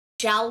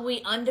Shall we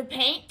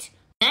underpaint?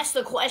 That's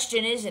the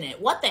question, isn't it?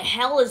 What the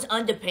hell is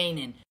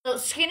underpainting? So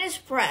skin is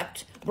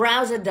prepped,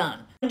 brows are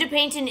done.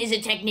 Underpainting is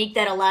a technique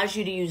that allows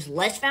you to use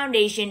less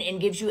foundation and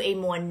gives you a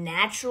more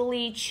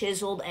naturally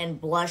chiseled and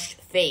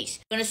blushed face.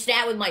 I'm going to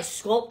start with my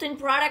sculpting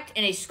product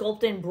and a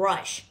sculpting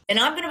brush. And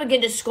I'm going to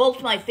begin to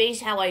sculpt my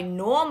face how I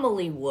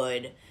normally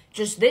would.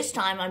 Just this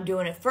time I'm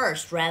doing it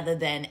first rather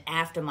than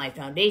after my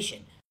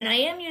foundation. And I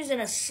am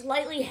using a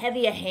slightly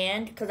heavier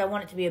hand because I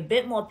want it to be a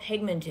bit more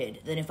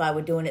pigmented than if I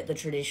were doing it the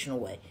traditional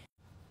way.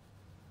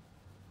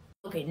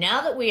 Okay,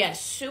 now that we are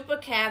super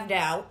carved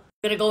out,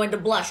 I'm going to go into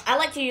blush. I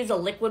like to use a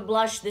liquid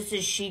blush. This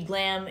is She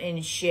Glam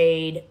in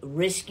shade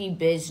Risky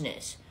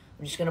Business.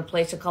 I'm just going to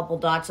place a couple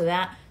dots of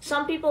that.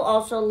 Some people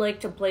also like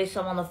to place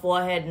some on the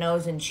forehead,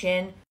 nose, and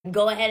chin.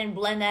 Go ahead and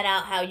blend that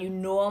out how you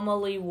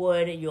normally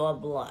would your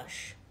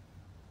blush.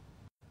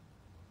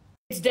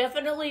 It's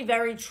definitely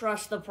very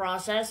trust the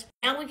process.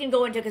 Now we can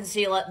go into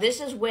concealer.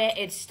 This is where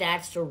it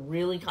starts to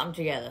really come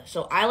together.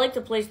 So I like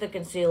to place the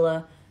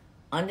concealer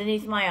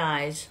underneath my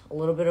eyes, a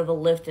little bit of a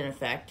lifting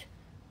effect.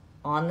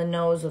 On the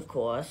nose, of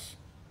course.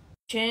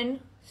 Chin,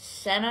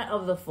 center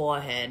of the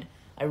forehead.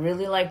 I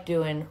really like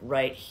doing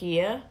right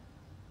here,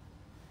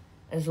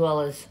 as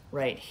well as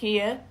right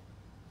here.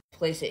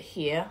 Place it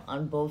here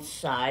on both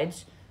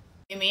sides.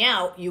 Hear me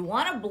out. You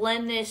want to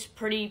blend this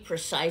pretty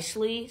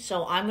precisely,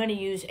 so I'm going to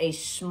use a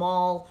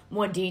small,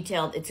 more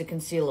detailed, it's a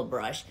concealer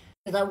brush.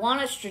 Because I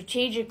want to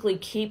strategically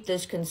keep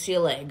this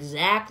concealer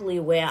exactly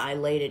where I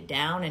laid it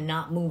down and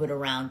not move it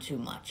around too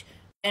much.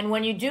 And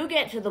when you do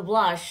get to the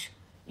blush,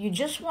 you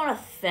just want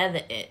to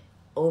feather it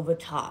over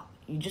top.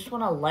 You just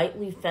want to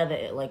lightly feather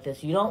it like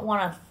this. You don't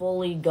want to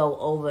fully go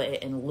over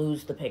it and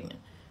lose the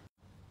pigment.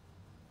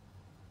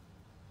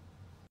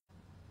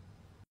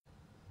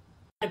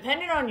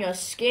 Depending on your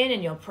skin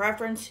and your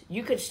preference,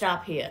 you could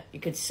stop here. You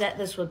could set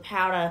this with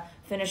powder,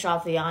 finish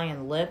off the eye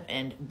and lip,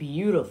 and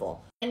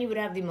beautiful. And you would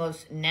have the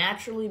most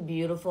naturally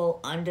beautiful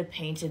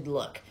underpainted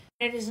look.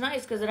 It is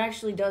nice because it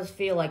actually does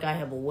feel like I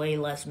have way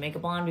less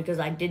makeup on because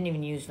I didn't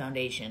even use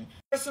foundation.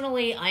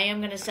 Personally, I am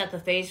going to set the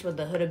face with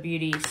the Huda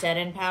Beauty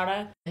set-in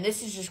powder. And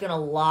this is just going to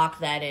lock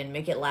that in,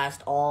 make it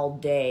last all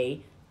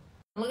day.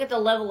 Look at the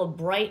level of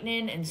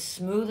brightening and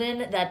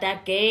smoothing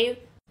that gave.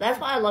 That's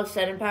why I love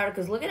set-in powder,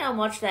 because look at how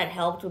much that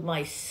helped with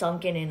my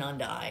sunken in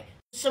under eye.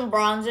 Some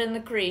bronzer in the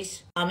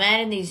crease. I'm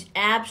adding these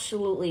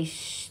absolutely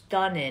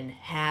stunning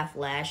half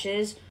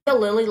lashes. The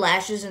Lily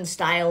lashes in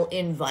style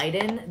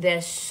Inviting.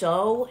 They're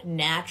so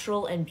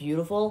natural and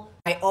beautiful.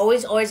 I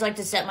always like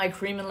to set my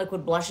cream and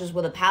liquid blushes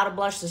with a powder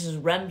blush. This is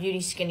Rem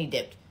Beauty Skinny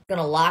Dipped.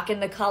 Gonna lock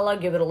in the color,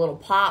 give it a little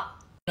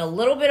pop. A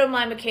little bit of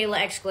my Michaela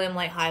X Glam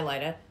Light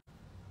highlighter.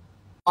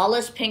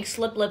 Flawless Pink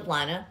Slip Lip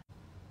Liner.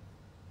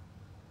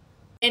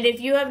 And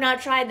if you have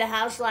not tried the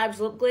Haus Labs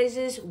lip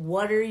glazes,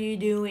 what are you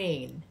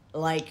doing?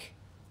 Like,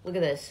 look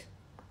at this.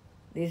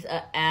 These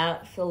are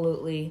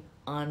absolutely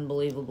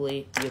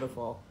unbelievably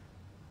beautiful.